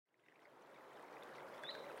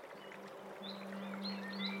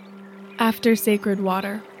After sacred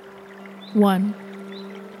water. 1.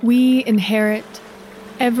 We inherit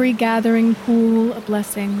every gathering pool a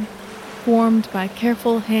blessing, formed by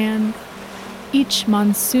careful hand, each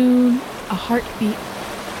monsoon a heartbeat.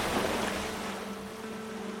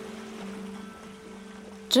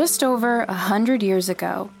 Just over 100 years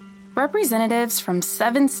ago, representatives from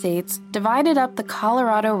 7 states divided up the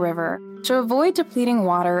Colorado River to avoid depleting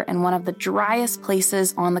water in one of the driest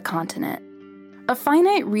places on the continent. A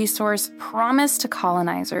finite resource promised to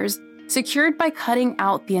colonizers, secured by cutting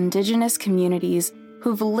out the indigenous communities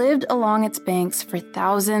who've lived along its banks for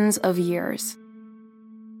thousands of years.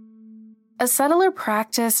 A settler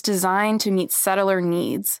practice designed to meet settler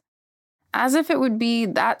needs, as if it would be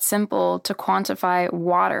that simple to quantify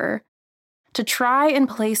water, to try and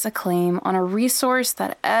place a claim on a resource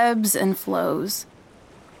that ebbs and flows.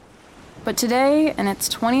 But today, in its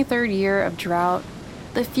 23rd year of drought,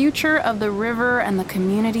 the future of the river and the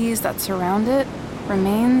communities that surround it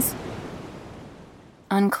remains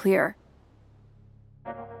unclear.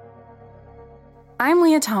 I'm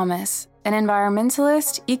Leah Thomas, an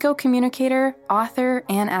environmentalist, eco-communicator, author,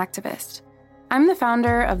 and activist. I'm the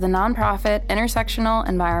founder of the nonprofit Intersectional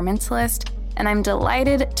Environmentalist, and I'm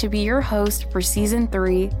delighted to be your host for Season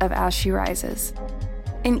 3 of As She Rises.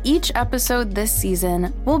 In each episode this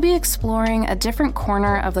season, we'll be exploring a different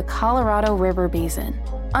corner of the Colorado River Basin,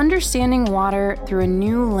 understanding water through a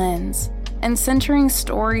new lens, and centering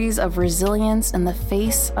stories of resilience in the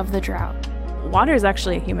face of the drought. Water is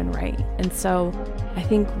actually a human right, and so I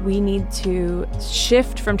think we need to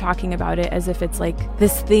shift from talking about it as if it's like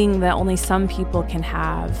this thing that only some people can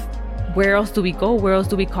have. Where else do we go? Where else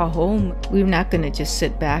do we call home? We're not going to just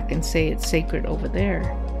sit back and say it's sacred over there.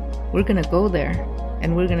 We're going to go there,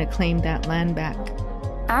 and we're going to claim that land back.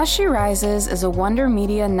 As She Rises is a Wonder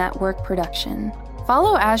Media Network production.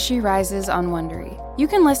 Follow As She Rises on Wondery. You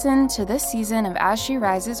can listen to this season of As She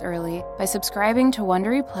Rises early by subscribing to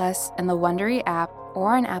Wondery Plus in the Wondery app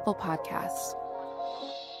or on Apple Podcasts.